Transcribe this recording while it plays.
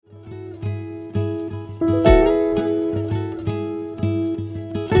Well,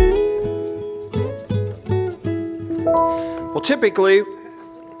 typically,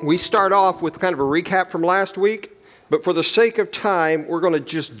 we start off with kind of a recap from last week, but for the sake of time, we're going to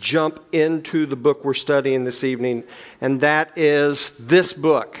just jump into the book we're studying this evening, and that is this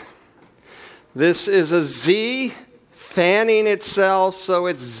book. This is a Z fanning itself, so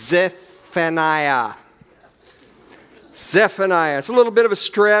it's Zephaniah. Zephaniah. It's a little bit of a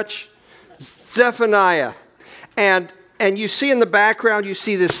stretch. Zephaniah. And you see in the background, you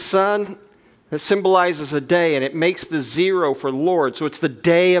see this sun that symbolizes a day, and it makes the 0 for Lord. So it's the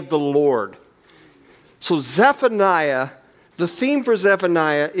day of the Lord. So Zephaniah, the theme for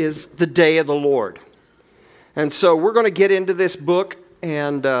Zephaniah is the day of the Lord. And so we're going to get into this book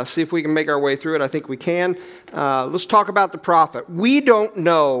and see if we can make our way through it. I think we can. Let's talk about the prophet. We don't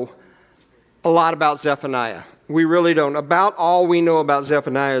know a lot about Zephaniah. We really don't. About all we know about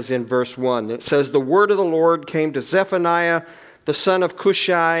Zephaniah is in verse 1. It says, "The word of the Lord came to Zephaniah, the son of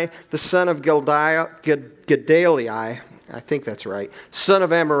Cushai, the son of Gedaliah, I think that's right, son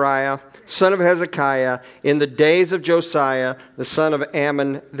of Amariah, son of Hezekiah, in the days of Josiah, the son of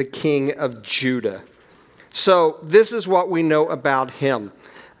Ammon, the king of Judah." So this is what we know about him.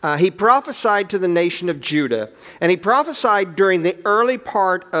 He prophesied to the nation of Judah, and he prophesied during the early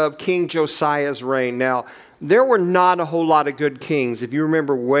part of King Josiah's reign. Now, there were not a whole lot of good kings. If you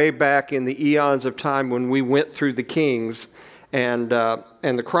remember way back in the eons of time when we went through the kings and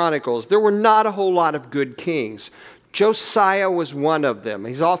the Chronicles, there were not a whole lot of good kings. Josiah was one of them.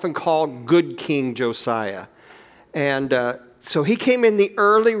 He's often called Good King Josiah. And so he came in the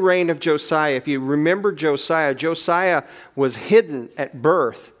early reign of Josiah. If you remember Josiah, Josiah was hidden at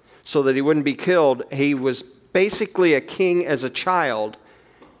birth so that he wouldn't be killed. He was basically a king as a child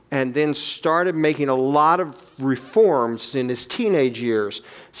and then started making a lot of reforms in his teenage years.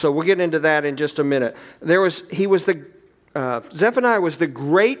 So we'll get into that in just a minute. Zephaniah was the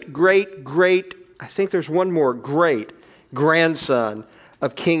great, I think there's one more, great grandson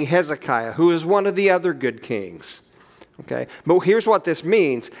of King Hezekiah, who is one of the other good kings. Okay, but here's what this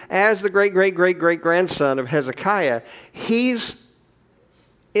means. As the great-grandson of Hezekiah, he's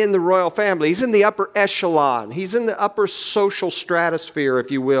in the royal family. He's in the upper echelon. He's in the upper social stratosphere,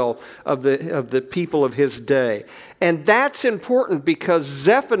 if you will, of the people of his day. And that's important because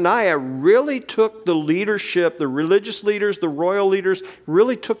Zephaniah really took the leadership, the religious leaders, the royal leaders,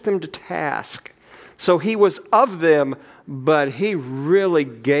 really took them to task. So he was of them, but he really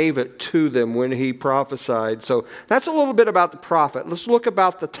gave it to them when he prophesied. So that's a little bit about the prophet. Let's look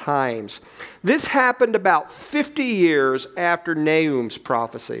about the times. This happened about 50 years after Nahum's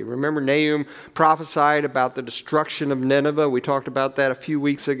prophecy. Remember, Nahum prophesied about the destruction of Nineveh. We talked about that a few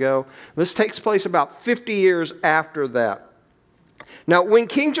weeks ago. This takes place about 50 years after that. Now, when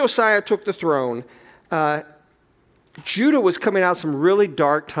King Josiah took the throne, Judah was coming out of some really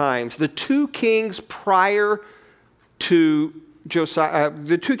dark times. The two kings prior to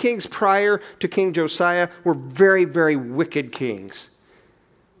King Josiah were very, very wicked kings.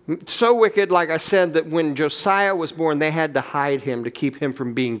 So wicked, like I said, that when Josiah was born, they had to hide him to keep him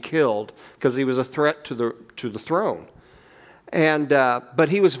from being killed because he was a threat to the throne. But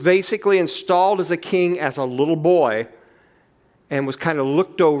he was basically installed as a king as a little boy, and was kind of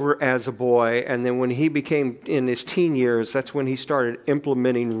looked over as a boy. And then when he became in his teen years, that's when he started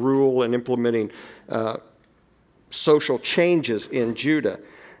implementing rule and implementing social changes in Judah.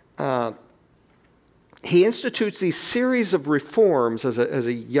 He institutes these series of reforms as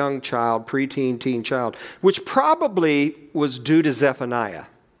a young child, preteen, teen child, which probably was due to Zephaniah.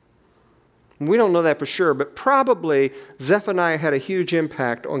 We don't know that for sure, but probably Zephaniah had a huge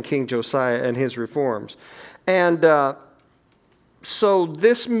impact on King Josiah and his reforms. And so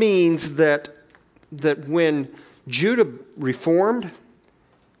this means that when Judah reformed,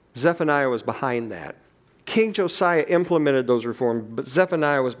 Zephaniah was behind that. King Josiah implemented those reforms, but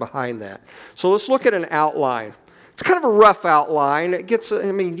Zephaniah was behind that. So let's look at an outline. It's kind of a rough outline.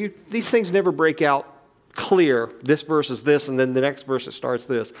 These things never break out clear. This verse is this, and then the next verse it starts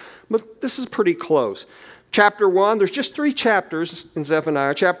this. But this is pretty close. Chapter 1, there's just 3 chapters in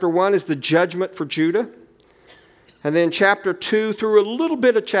Zephaniah. Chapter 1 is the judgment for Judah. And then chapter 2 through a little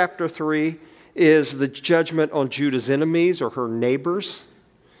bit of chapter 3 is the judgment on Judah's enemies or her neighbors.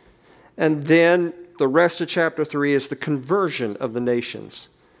 And then the rest of chapter 3 is the conversion of the nations.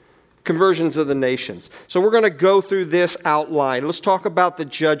 Conversions of the nations. So we're going to go through this outline. Let's talk about the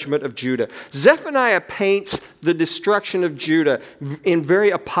judgment of Judah. Zephaniah paints the destruction of Judah in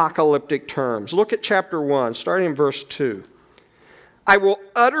very apocalyptic terms. Look at chapter 1, starting in verse 2. "I will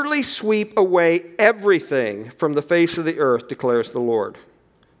utterly sweep away everything from the face of the earth, declares the Lord.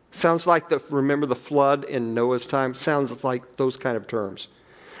 Sounds like remember the flood in Noah's time? Sounds like those kind of terms.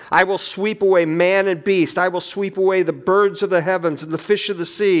 I will sweep away man and beast. I will sweep away the birds of the heavens and the fish of the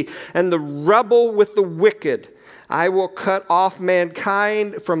sea and the rubble with the wicked. I will cut off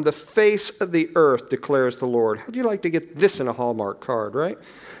mankind from the face of the earth, declares the Lord. How'd you like to get this in a Hallmark card, right?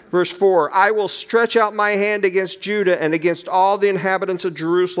 Verse 4, I will stretch out my hand against Judah and against all the inhabitants of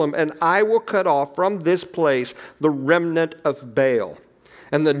Jerusalem, and I will cut off from this place the remnant of Baal.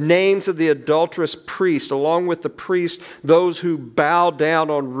 And the names of the adulterous priest, along with the priest, those who bow down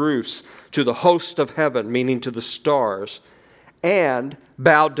on roofs to the host of heaven, meaning to the stars, and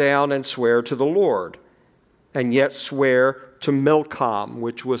bow down and swear to the Lord, and yet swear to Milcom,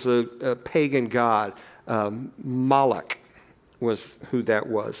 which was a pagan god. Moloch was who that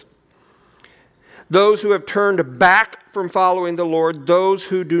was. Those who have turned back from following the Lord, those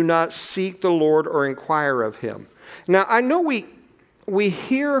who do not seek the Lord or inquire of him. Now, I know we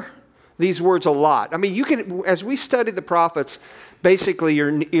hear these words a lot. I mean, you can, as we study the prophets, basically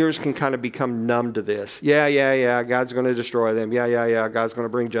your ears can kind of become numb to this. Yeah, God's going to destroy them. Yeah, God's going to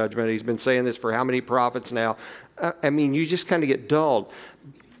bring judgment. He's been saying this for how many prophets now? I mean, you just kind of get dulled.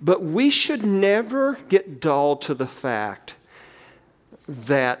 But we should never get dulled to the fact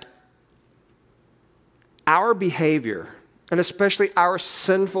that our behavior, and especially our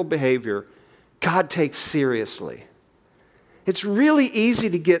sinful behavior, God takes seriously. It's really easy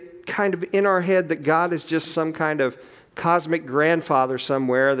to get kind of in our head that God is just some kind of cosmic grandfather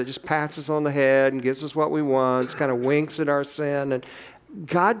somewhere that just pats us on the head and gives us what we want, kind of winks at our sin. And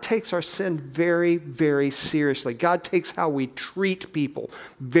God takes our sin very, very seriously. God takes how we treat people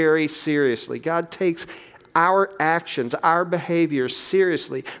very seriously. God takes our actions, our behavior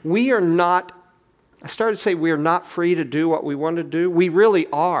seriously. We are not, I started to say we are not free to do what we want to do. We really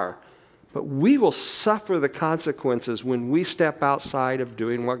are. But we will suffer the consequences when we step outside of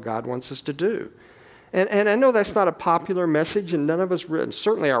doing what God wants us to do. And I know that's not a popular message, and none of us,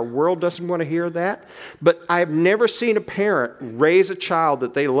 certainly our world doesn't want to hear that. But I've never seen a parent raise a child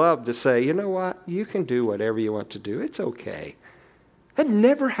that they love to say, you know what, you can do whatever you want to do. It's okay. That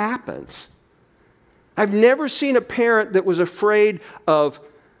never happens. I've never seen a parent that was afraid of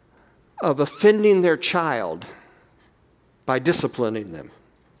offending their child by disciplining them.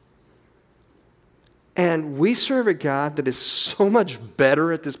 And we serve a God that is so much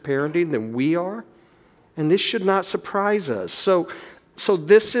better at this parenting than we are. And this should not surprise us. So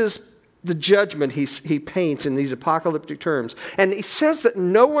this is the judgment he paints in these apocalyptic terms. And he says that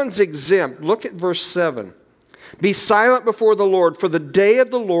no one's exempt. Look at verse 7. Be silent before the Lord, for the day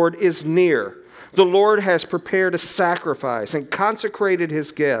of the Lord is near. The Lord has prepared a sacrifice and consecrated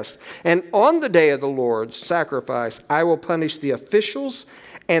his guest. And on the day of the Lord's sacrifice, I will punish the officials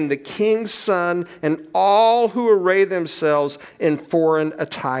and the king's son and all who array themselves in foreign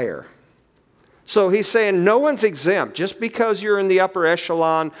attire. So he's saying no one's exempt. Just because you're in the upper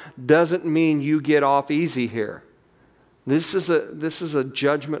echelon doesn't mean you get off easy here. This is a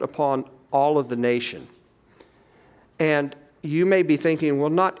judgment upon all of the nation. And you may be thinking,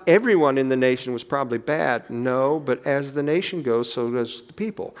 well, not everyone in the nation was probably bad. No, but as the nation goes, so does the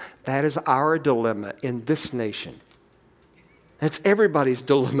people. That is our dilemma in this nation. That's everybody's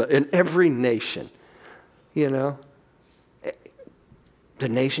dilemma in every nation. You know, the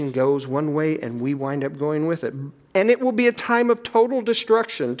nation goes one way and we wind up going with it. And it will be a time of total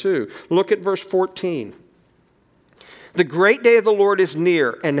destruction too. Look at verse 14. The great day of the Lord is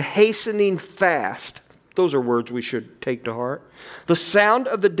near and hastening fast. Those are words we should take to heart. The sound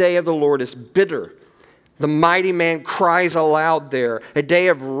of the day of the Lord is bitter. The mighty man cries aloud there. A day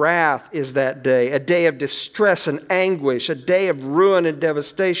of wrath is that day, a day of distress and anguish, a day of ruin and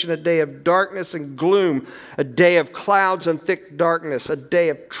devastation, a day of darkness and gloom, a day of clouds and thick darkness, a day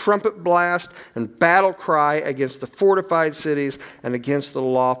of trumpet blast and battle cry against the fortified cities and against the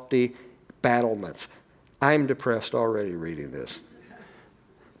lofty battlements. I'm depressed already reading this.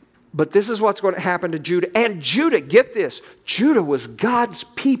 But this is what's going to happen to Judah. And Judah, get this, Judah was God's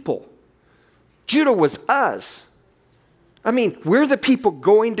people. Judah was us. I mean, we're the people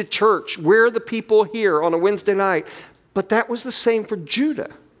going to church. We're the people here on a Wednesday night. But that was the same for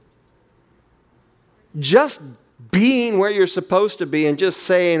Judah. Just being where you're supposed to be and just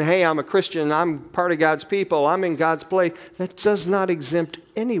saying, hey, I'm a Christian, I'm part of God's people, I'm in God's place, that does not exempt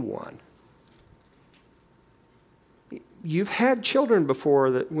anyone. You've had children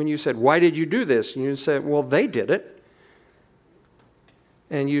before that when you said, why did you do this? And you said, well, they did it.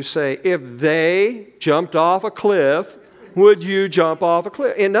 And you say, if they jumped off a cliff, would you jump off a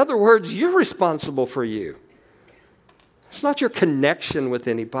cliff? In other words, you're responsible for you. It's not your connection with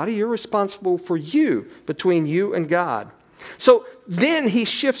anybody. You're responsible for you, between you and God. So then he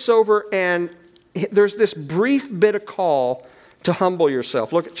shifts over, and there's this brief bit of call to humble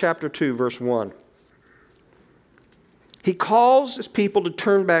yourself. Look at chapter 2, verse 1. He calls his people to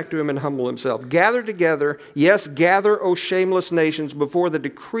turn back to him and humble himself. Gather together, yes, gather, O shameless nations, before the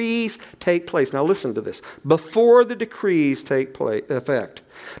decrees take place. Now listen to this. Before the decrees take effect.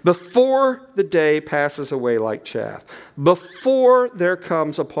 Before the day passes away like chaff. Before there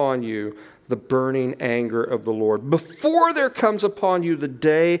comes upon you the burning anger of the Lord. Before there comes upon you the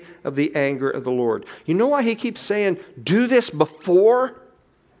day of the anger of the Lord. You know why he keeps saying, do this before?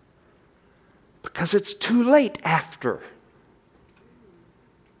 Because it's too late after.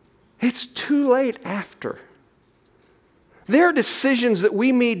 It's too late after. There are decisions that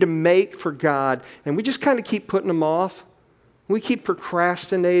we need to make for God, and we just kind of keep putting them off. We keep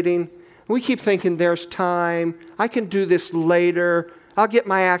procrastinating. We keep thinking there's time. I can do this later. I'll get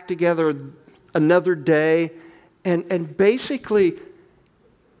my act together another day. And basically,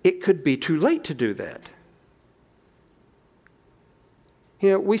 it could be too late to do that. You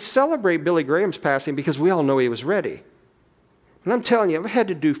know, we celebrate Billy Graham's passing because we all know he was ready. And I'm telling you, I've had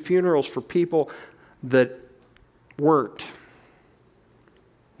to do funerals for people that weren't.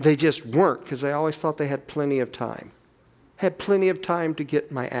 They just weren't because they always thought they had plenty of time. Had plenty of time to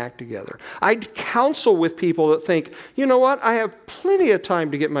get my act together. I'd counsel with people that think, you know what, I have plenty of time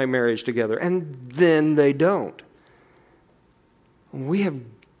to get my marriage together. And then they don't. We have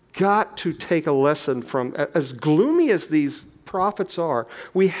got to take a lesson from, as gloomy as these prophets are,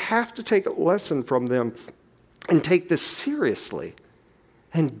 we have to take a lesson from them and take this seriously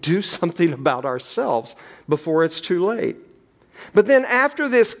and do something about ourselves before it's too late. But then after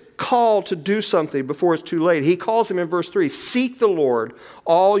this call to do something before it's too late, he calls him in verse 3, seek the Lord,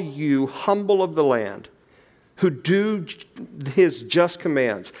 all you humble of the land, who do his just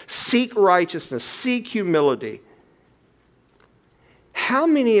commands. Seek righteousness, seek humility. How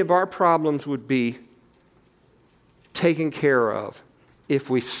many of our problems would be taken care of if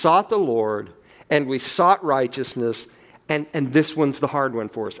we sought the Lord and we sought righteousness, and this one's the hard one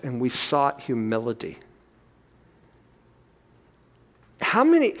for us, and we sought humility? How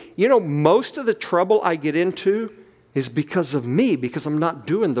many, most of the trouble I get into is because of me, because I'm not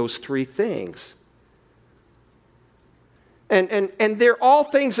doing those three things. And they're all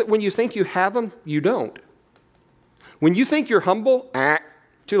things that when you think you have them, you don't. When you think you're humble,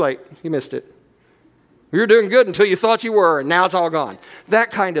 too late, you missed it. You're doing good until you thought you were, and now it's all gone.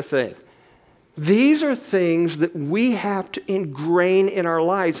 That kind of thing. These are things that we have to ingrain in our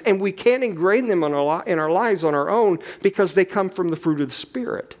lives, and we can't ingrain them in our lives on our own because they come from the fruit of the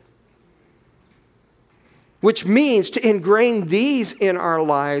Spirit. Which means to ingrain these in our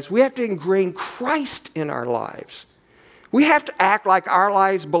lives, we have to ingrain Christ in our lives. We have to act like our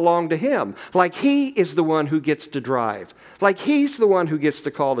lives belong to Him, like He is the one who gets to drive, like He's the one who gets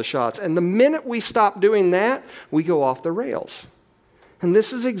to call the shots. And the minute we stop doing that, we go off the rails. And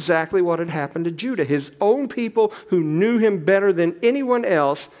this is exactly what had happened to Judah. His own people who knew him better than anyone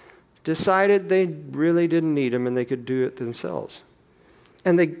else decided they really didn't need him and they could do it themselves.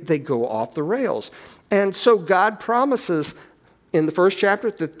 And they go off the rails. And so God promises in the first chapter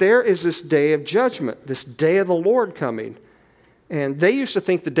that there is this day of judgment, this day of the Lord coming. And they used to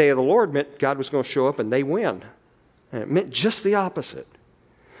think the day of the Lord meant God was going to show up and they win. And it meant just the opposite.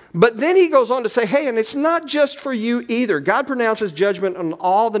 But then he goes on to say, hey, and it's not just for you either. God pronounces judgment on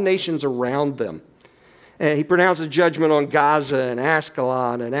all the nations around them. And he pronounces judgment on Gaza and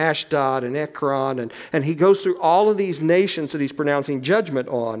Ashkelon and Ashdod and Ekron. And he goes through all of these nations that he's pronouncing judgment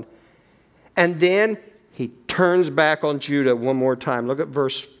on. And then he turns back on Judah one more time. Look at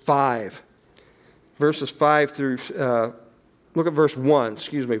verse 5. Verses 5 through, look at verse 1,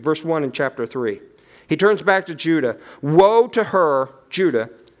 verse 1 in chapter 3. He turns back to Judah. Woe to her, Judah,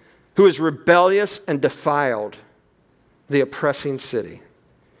 who is rebellious and defiled, the oppressing city.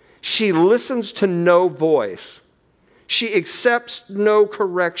 She listens to no voice. She accepts no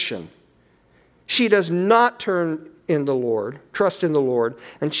correction. She does not trust in the Lord,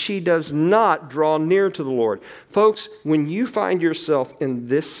 and she does not draw near to the Lord. Folks, when you find yourself in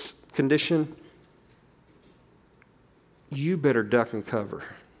this condition, you better duck and cover.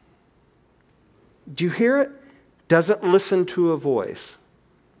 Do you hear it? Doesn't listen to a voice.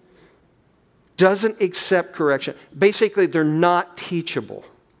 Doesn't accept correction. Basically, they're not teachable.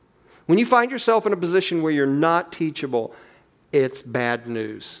 When you find yourself in a position where you're not teachable, it's bad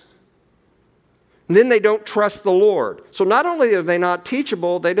news. And then they don't trust the Lord. So not only are they not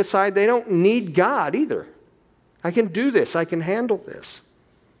teachable, they decide they don't need God either. I can do this. I can handle this.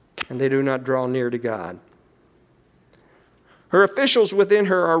 And they do not draw near to God. Her officials within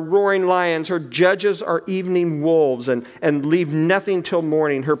her are roaring lions. Her judges are evening wolves and leave nothing till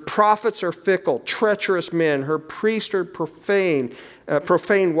morning. Her prophets are fickle, treacherous men. Her priests are profane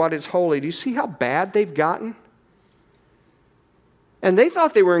what is holy. Do you see how bad they've gotten? And they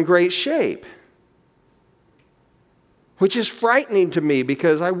thought they were in great shape, which is frightening to me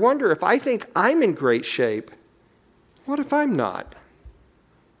because I wonder if I think I'm in great shape, what if I'm not?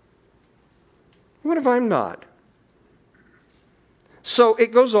 What if I'm not? So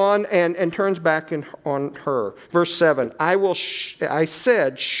it goes on and turns back on her. Verse 7, I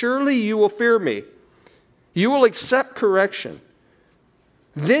said, surely you will fear me. You will accept correction.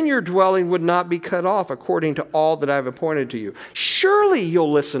 Then your dwelling would not be cut off according to all that I've appointed to you. Surely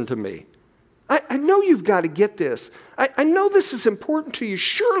you'll listen to me. I know you've got to get this. I know this is important to you.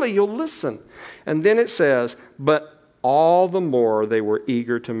 Surely you'll listen. And then it says, but all the more they were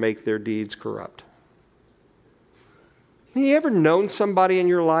eager to make their deeds corrupt. Have you ever known somebody in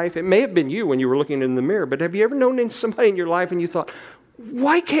your life? It may have been you when you were looking in the mirror, but have you ever known somebody in your life and you thought,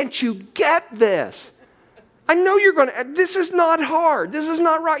 why can't you get this? I know you're going to, this is not hard. This is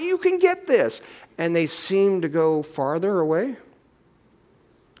not right. You can get this. And they seem to go farther away.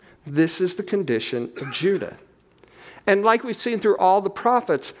 This is the condition of Judah. And like we've seen through all the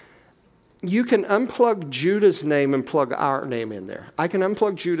prophets, you can unplug Judah's name and plug our name in there. I can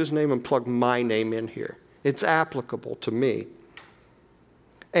unplug Judah's name and plug my name in here. It's applicable to me.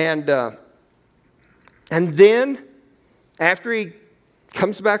 And then, after he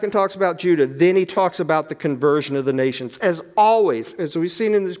comes back and talks about Judah, then he talks about the conversion of the nations. As always, as we've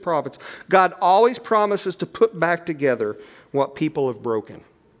seen in these prophets, God always promises to put back together what people have broken.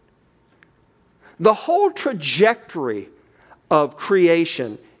 The whole trajectory of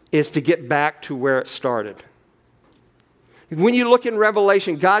creation is to get back to where it started. When you look in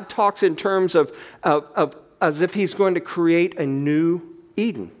Revelation, God talks in terms of as if he's going to create a new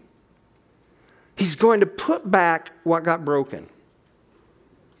Eden. He's going to put back what got broken.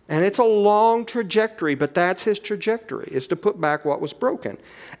 And it's a long trajectory, but that's his trajectory, is to put back what was broken.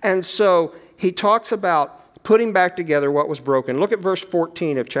 And so he talks about putting back together what was broken. Look at verse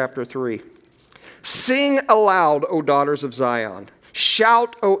 14 of chapter 3. Sing aloud, O daughters of Zion.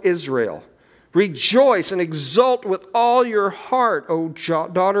 Shout, O Israel. Rejoice and exult with all your heart, O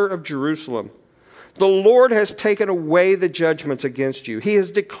daughter of Jerusalem. The Lord has taken away the judgments against you. He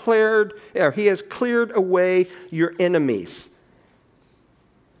has cleared away your enemies.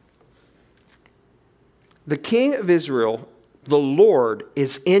 The King of Israel, the Lord,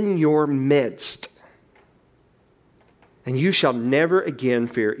 is in your midst. And you shall never again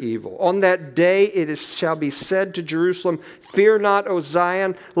fear evil. On that day shall be said to Jerusalem, fear not, O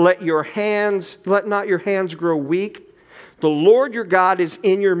Zion, let not your hands grow weak. The Lord your God is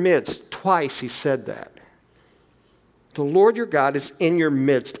in your midst. Twice he said that. The Lord your God is in your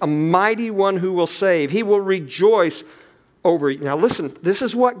midst, a mighty one who will save. He will rejoice over you. Now listen, this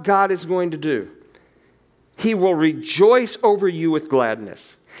is what God is going to do. He will rejoice over you with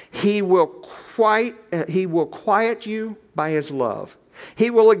gladness. He will quiet you by his love.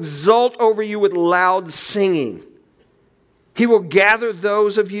 He will exult over you with loud singing. He will gather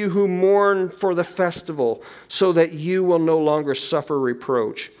those of you who mourn for the festival so that you will no longer suffer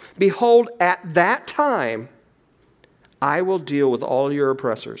reproach. Behold, at that time, I will deal with all your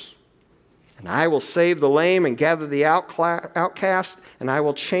oppressors. And I will save the lame and gather the outcast, and I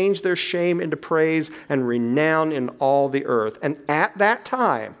will change their shame into praise and renown in all the earth. And at that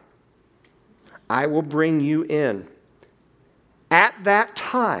time, I will bring you in. At that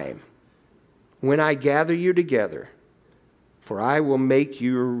time, when I gather you together, for I will make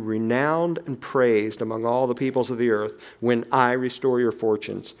you renowned and praised among all the peoples of the earth when I restore your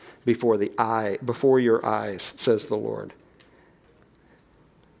fortunes before your eyes, says the Lord.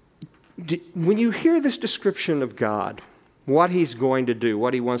 When you hear this description of God, what he's going to do,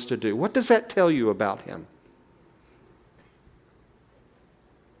 what he wants to do, what does that tell you about him?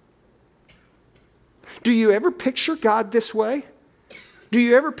 Do you ever picture God this way? Do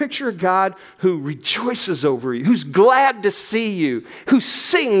you ever picture a God who rejoices over you, who's glad to see you, who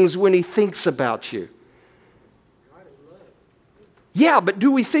sings when he thinks about you? Yeah, but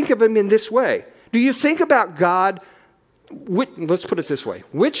do we think of him in this way? Do you think about God? Let's put it this way.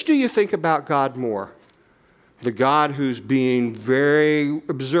 Which do you think about God more? The God who's being very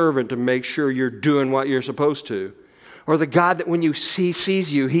observant to make sure you're doing what you're supposed to? Or the God that when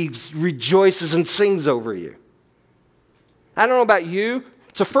sees you, he rejoices and sings over you? I don't know about you.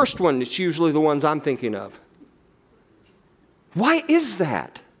 It's the first one. It's usually the ones I'm thinking of. Why is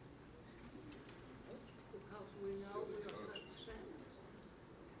that?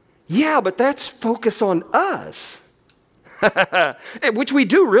 Yeah, but that's focus on us. which we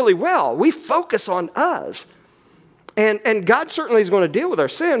do really well. We focus on us. And God certainly is going to deal with our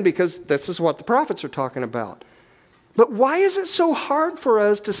sin because this is what the prophets are talking about. But why is it so hard for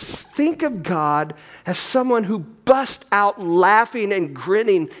us to think of God as someone who busts out laughing and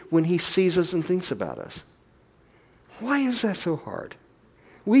grinning when he sees us and thinks about us? Why is that so hard?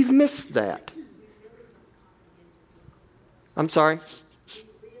 We've missed that. I'm sorry?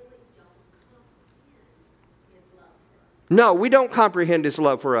 No, we don't comprehend his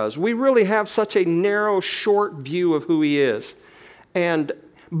love for us. We really have such a narrow, short view of who he is.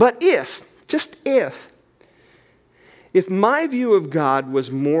 But if my view of God was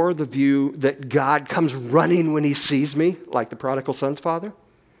more the view that God comes running when he sees me, like the prodigal son's father,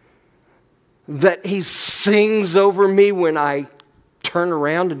 that he sings over me when I turn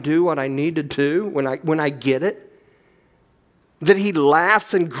around and do what I need to do, when I get it, that he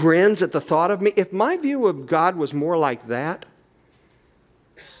laughs and grins at the thought of me. If my view of God was more like that,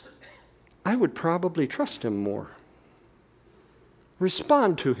 I would probably trust him more,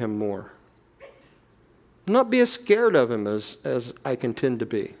 respond to him more, not be as scared of him as I can tend to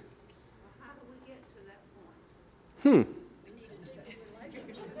be. How do we get to that point?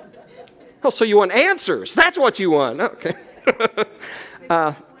 Oh, so you want answers. That's what you want. Okay. When I'm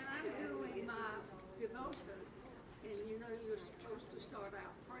doing my devotion, and you're supposed to start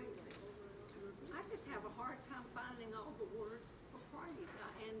out praising, I just have a hard time finding all the words for praise.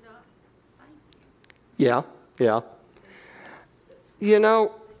 I end up thanking. Yeah.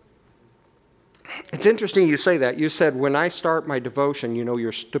 It's interesting you say that. You said, when I start my devotion,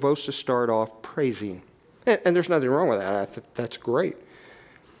 you're supposed to start off praising. And there's nothing wrong with that. I think that's great.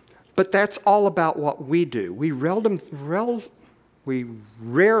 But that's all about what we do. We rarely,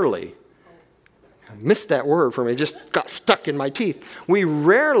 I missed that word for me, it just got stuck in my teeth. We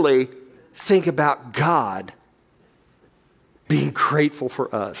rarely think about God being grateful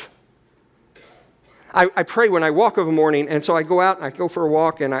for us. I pray when I walk of a morning, and so I go out and I go for a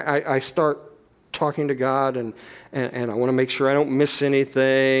walk, and I start talking to God, and I want to make sure I don't miss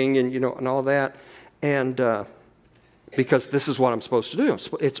anything, and all that. And because this is what I'm supposed to do.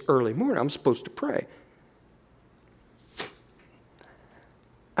 It's early morning. I'm supposed to pray.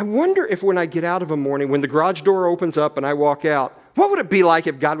 I wonder if when I get out of a morning, when the garage door opens up and I walk out, what would it be like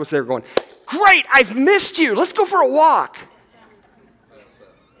if God was there going, great, I've missed you. Let's go for a walk.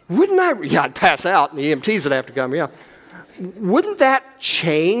 Wouldn't I? Yeah, I'd pass out and the EMTs would have to come. Yeah. Wouldn't that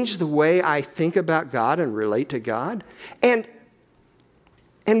change the way I think about God and relate to God? And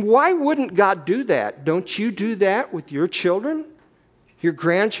why wouldn't God do that? Don't you do that with your children, your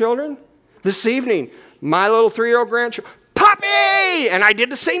grandchildren? This evening, my little 3-year-old grandchild, Poppy! And I did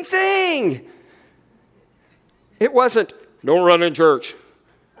the same thing. It wasn't, don't run in church.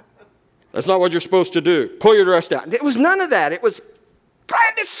 That's not what you're supposed to do. Pull your dress down. It was none of that. It was,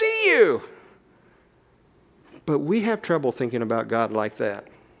 glad to see you. But we have trouble thinking about God like that.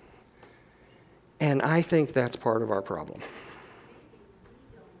 And I think that's part of our problem.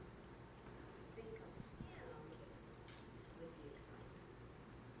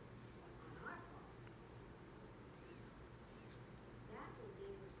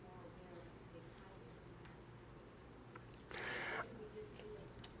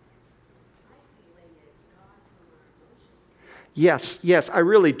 Yes, I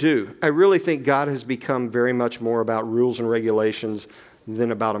really do. I really think God has become very much more about rules and regulations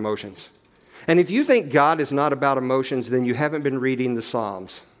than about emotions. And if you think God is not about emotions, then you haven't been reading the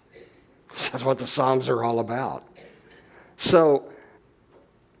Psalms. That's what the Psalms are all about. So,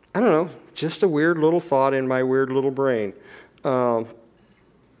 I don't know, just a weird little thought in my weird little brain.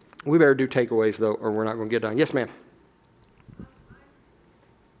 We better do takeaways, though, or we're not going to get done. Yes, ma'am.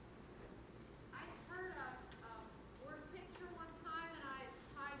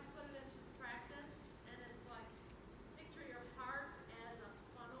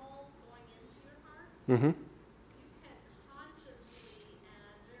 Mm-hmm. You can consciously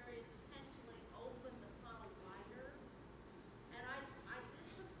and very intentionally open the funnel wider. And I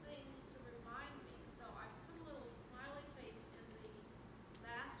did some things to remind me. So I put a little smiley face in the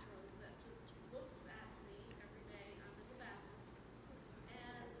bathroom that just looks at me every day I'm in the bathroom.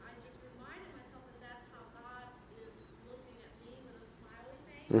 And I just reminded myself that that's how God is looking at me with a smiley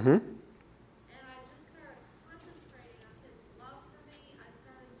face. Mm-hmm.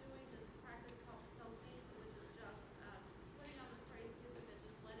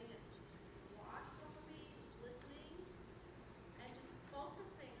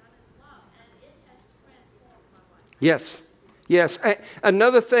 Yes.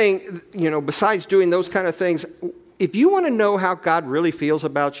 Another thing, besides doing those kind of things, if you want to know how God really feels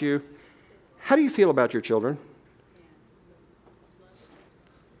about you, how do you feel about your children?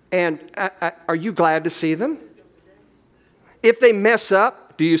 And are you glad to see them? If they mess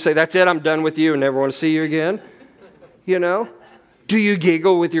up, do you say, that's it, I'm done with you and never want to see you again? You know? Do you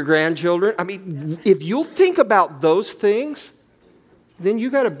giggle with your grandchildren? I mean, if you'll think about those things, then you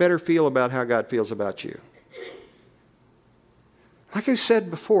got a better feel about how God feels about you. Like I said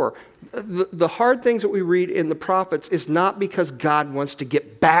before, the hard things that we read in the prophets is not because God wants to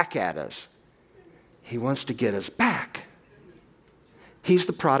get back at us. He wants to get us back. He's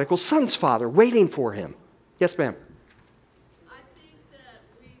the prodigal son's father waiting for him. Yes, ma'am. I think that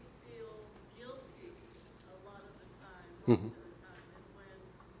we feel guilty a lot of the time. Mm-hmm. And when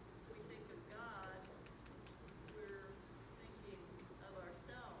we think of God, we're thinking of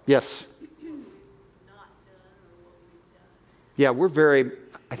ourselves. Yes. What we've not done or what we've done. Yeah, we're very,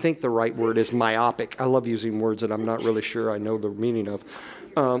 I think the right word is myopic. I love using words that I'm not really sure I know the meaning of.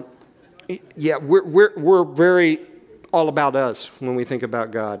 Yeah, we're very all about us when we think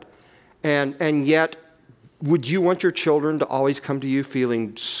about God. And yet, would you want your children to always come to you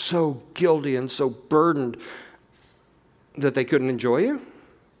feeling so guilty and so burdened that they couldn't enjoy you?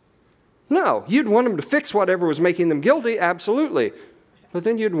 No, you'd want them to fix whatever was making them guilty, absolutely. But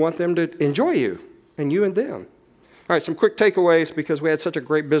then you'd want them to enjoy you and them. All right, some quick takeaways because we had such a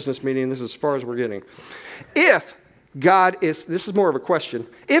great business meeting. This is as far as we're getting. If God is, this is more of a question,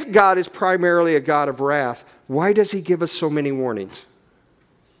 if God is primarily a God of wrath, why does he give us so many warnings?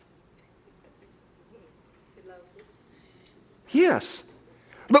 Yes.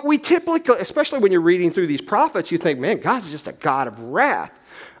 But we typically, especially when you're reading through these prophets, you think, man, God's just a God of wrath.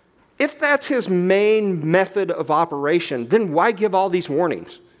 If that's his main method of operation, then why give all these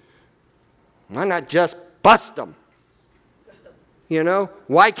warnings? Why not just bust them? You know,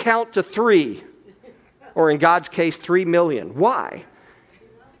 why count to 3? Or in God's case, 3 million. Why?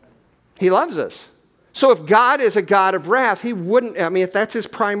 He loves us. So if God is a God of wrath, he wouldn't, if that's his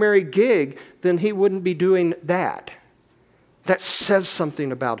primary gig, then he wouldn't be doing that. That says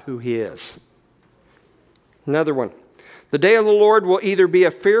something about who he is. Another one. The day of the Lord will either be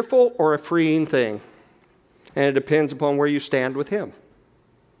a fearful or a freeing thing. And it depends upon where you stand with him.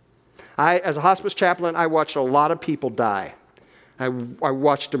 As a hospice chaplain, I watched a lot of people die. I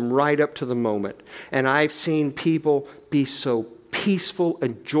watched them right up to the moment. And I've seen people be so peaceful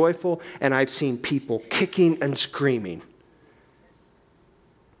and joyful, and I've seen people kicking and screaming.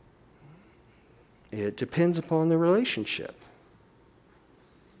 It depends upon the relationship.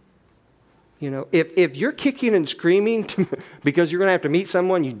 You know, if you're kicking and screaming because you're going to have to meet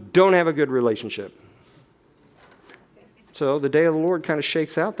someone, you don't have a good relationship. So the day of the Lord kind of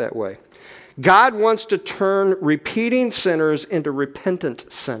shakes out that way. God wants to turn repeating sinners into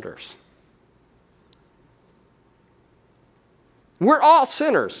repentant sinners. We're all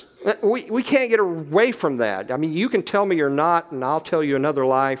sinners. We can't get away from that. I mean, you can tell me you're not, and I'll tell you another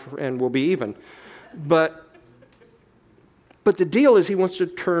lie, and we'll be even. But the deal is he wants to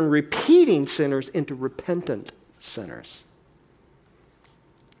turn repeating sinners into repentant sinners.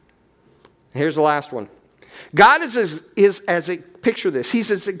 Here's the last one. God picture this.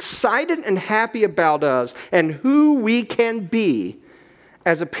 He's as excited and happy about us and who we can be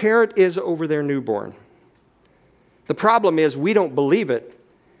as a parent is over their newborn. The problem is we don't believe it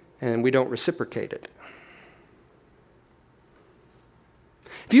and we don't reciprocate it.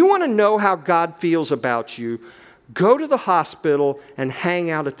 If you want to know how God feels about you, go to the hospital and hang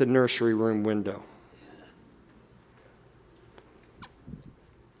out at the nursery room window.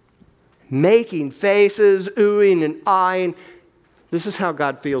 Making faces, oohing and eyeing. This is how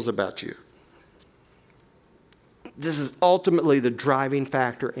God feels about you. This is ultimately the driving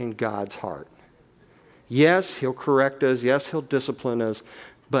factor in God's heart. Yes, he'll correct us. Yes, he'll discipline us.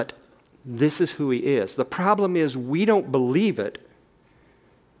 But this is who he is. The problem is we don't believe it.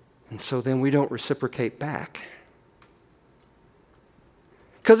 And so then we don't reciprocate back.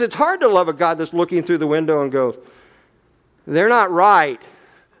 Because it's hard to love a God that's looking through the window and goes, they're not right.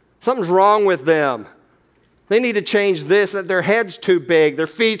 Something's wrong with them. They need to change this, that their head's too big, their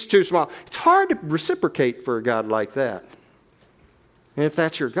feet's too small. It's hard to reciprocate for a God like that. And if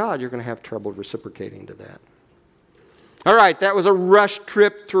that's your God, you're going to have trouble reciprocating to that. All right, that was a rush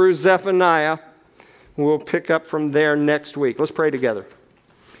trip through Zephaniah. We'll pick up from there next week. Let's pray together.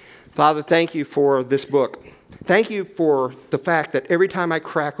 Father, thank you for this book. Thank you for the fact that every time I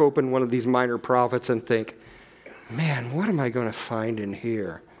crack open one of these minor prophets and think, man, what am I going to find in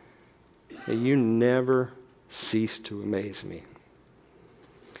here? And you never cease to amaze me.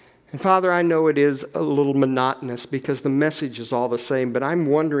 And Father, I know it is a little monotonous because the message is all the same, but I'm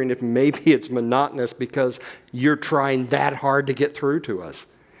wondering if maybe it's monotonous because you're trying that hard to get through to us.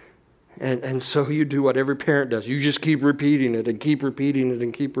 And so you do what every parent does. You just keep repeating it and keep repeating it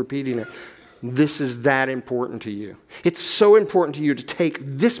and keep repeating it. This is that important to you. It's so important to you to take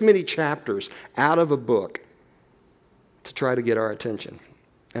this many chapters out of a book to try to get our attention.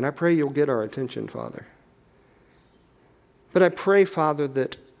 And I pray you'll get our attention, Father. But I pray, Father,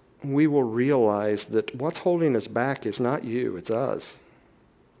 that we will realize that what's holding us back is not you, it's us.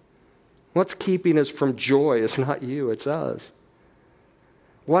 What's keeping us from joy is not you, it's us.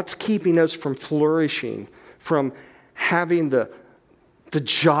 What's keeping us from flourishing, from having the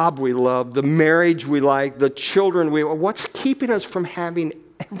job we love, the marriage we like, the children we want? What's keeping us from having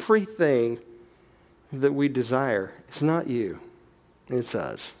everything that we desire? It's not you, it's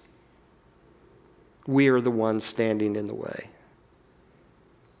us. We are the ones standing in the way.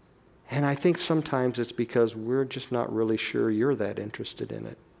 And I think sometimes it's because we're just not really sure you're that interested in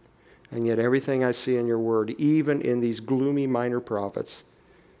it. And yet everything I see in your word, even in these gloomy minor prophets,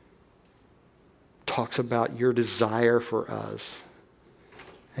 talks about your desire for us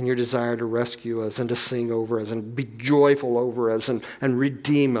and your desire to rescue us and to sing over us and be joyful over us and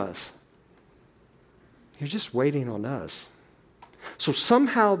redeem us. You're just waiting on us. So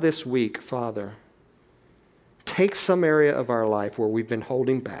somehow this week, Father, take some area of our life where we've been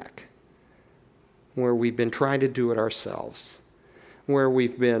holding back, where we've been trying to do it ourselves, where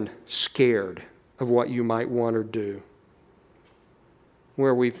we've been scared of what you might want or do,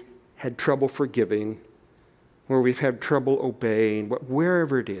 where we've had trouble forgiving, where we've had trouble obeying,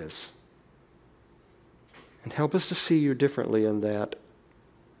 wherever it is. And help us to see you differently in that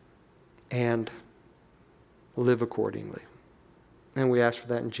and live accordingly. And we ask for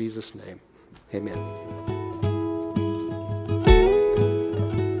that in Jesus' name. Amen.